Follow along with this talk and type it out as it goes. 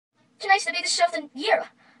Tonight's the biggest show of the year.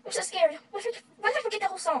 I'm so scared. What if I forget the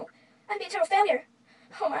whole song? I'd be a total failure.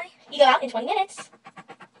 Oh my. You go out in 20 minutes.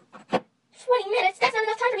 20 minutes? That's not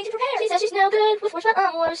enough time for me to prepare. She says she's no good with words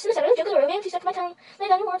but worse. Soon as I really feel good, romantic, stuck to my tongue. Laid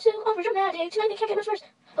on your warm too, over dramatic. Tonight they can't get much worse.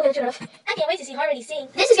 Okay, that's good enough. I can't wait to see Harmony sing.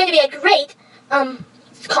 This is going to be a great,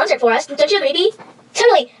 concert for us. Don't you agree, Bee?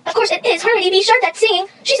 Totally. Of course it is Harmony B. Sharp that's singing.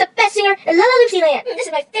 She's the best singer in LaLa Tale. This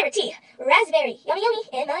is my favorite tea. Raspberry. Yummy, yummy.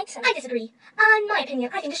 And my tongue. I disagree. In my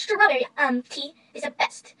opinion, I think the strawberry, tea is the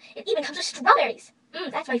best. It even comes with strawberries.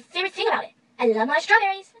 That's my favorite thing about it. I love my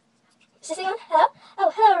strawberries. Is this thing on? Hello?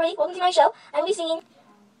 Oh, hello everybody. Welcome to my show. I will be singing,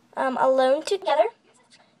 Alone Together.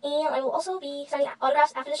 And I will also be signing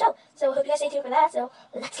autographs after the show. So I hope you guys stay tuned for that. So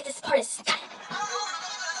let's get this party started.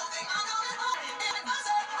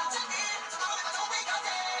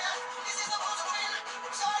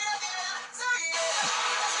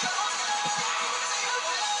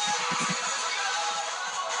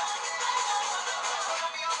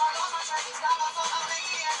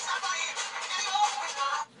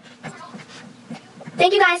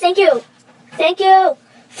 Thank you guys, thank you. Thank you.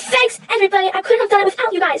 Thanks everybody, I couldn't have done it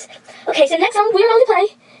without you guys. Okay, so next song we're going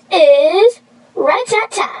to play is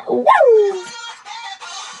Rat-a-tat-tat. Woo!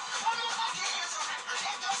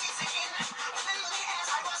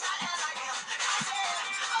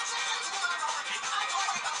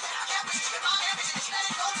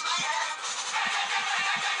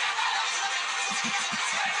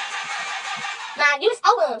 My newest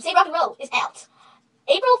album, Save Rock and Roll, is out.